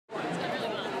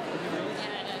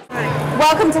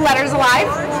Welcome to Letters Alive.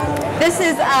 This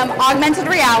is augmented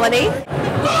reality.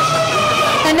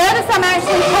 And notice I'm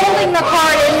actually holding the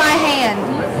card in my hand.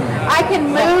 I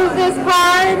can move this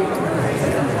card.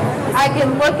 I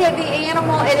can look at the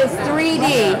animal. It is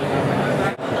 3D.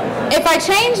 If I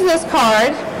change this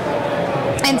card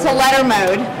into letter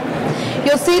mode,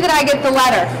 you'll see that I get the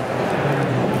letter.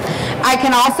 I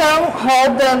can also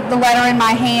hold the letter in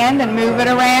my hand and move it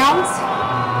around.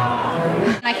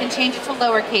 I can change it to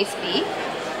lowercase b.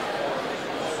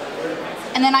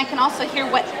 And then I can also hear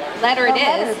what letter it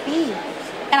is. B.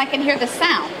 And I can hear the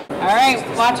sound. All right,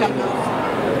 watch them.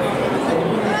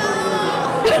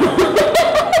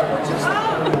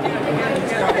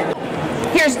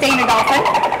 Here's Dana Dolphin.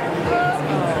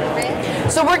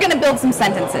 So we're going to build some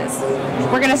sentences.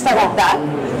 We're going to start with the.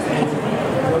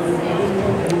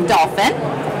 Dolphin.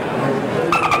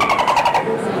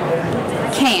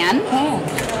 Can.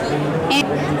 And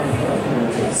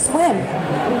swim.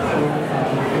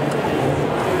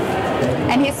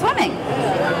 And he's swimming.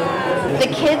 The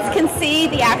kids can see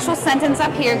the actual sentence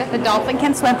up here that the dolphin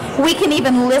can swim. We can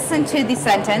even listen to the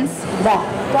sentence. The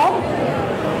dolphin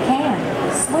can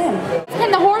swim. What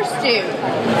can the horse do?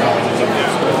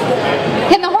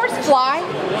 Can the horse fly?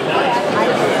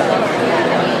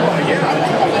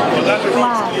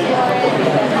 Fly.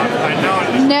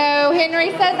 No,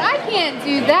 Henry says I can't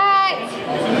do that.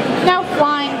 No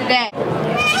flying today.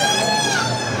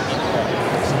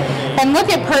 And look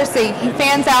at Percy. He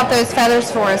fans out those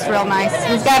feathers for us real nice.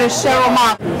 He's got to show them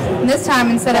off. And this time,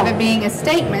 instead of it being a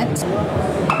statement,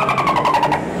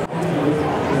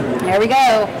 there we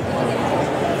go.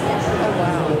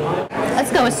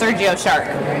 Let's go with Sergio Shark.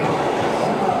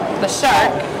 The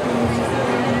shark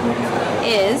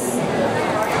is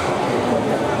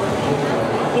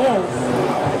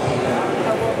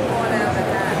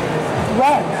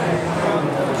red.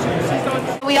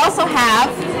 We also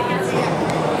have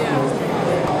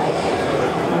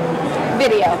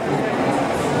video.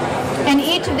 And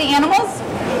each of the animals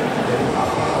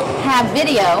have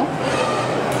video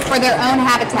for their own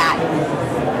habitat.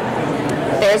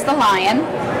 There's the lion.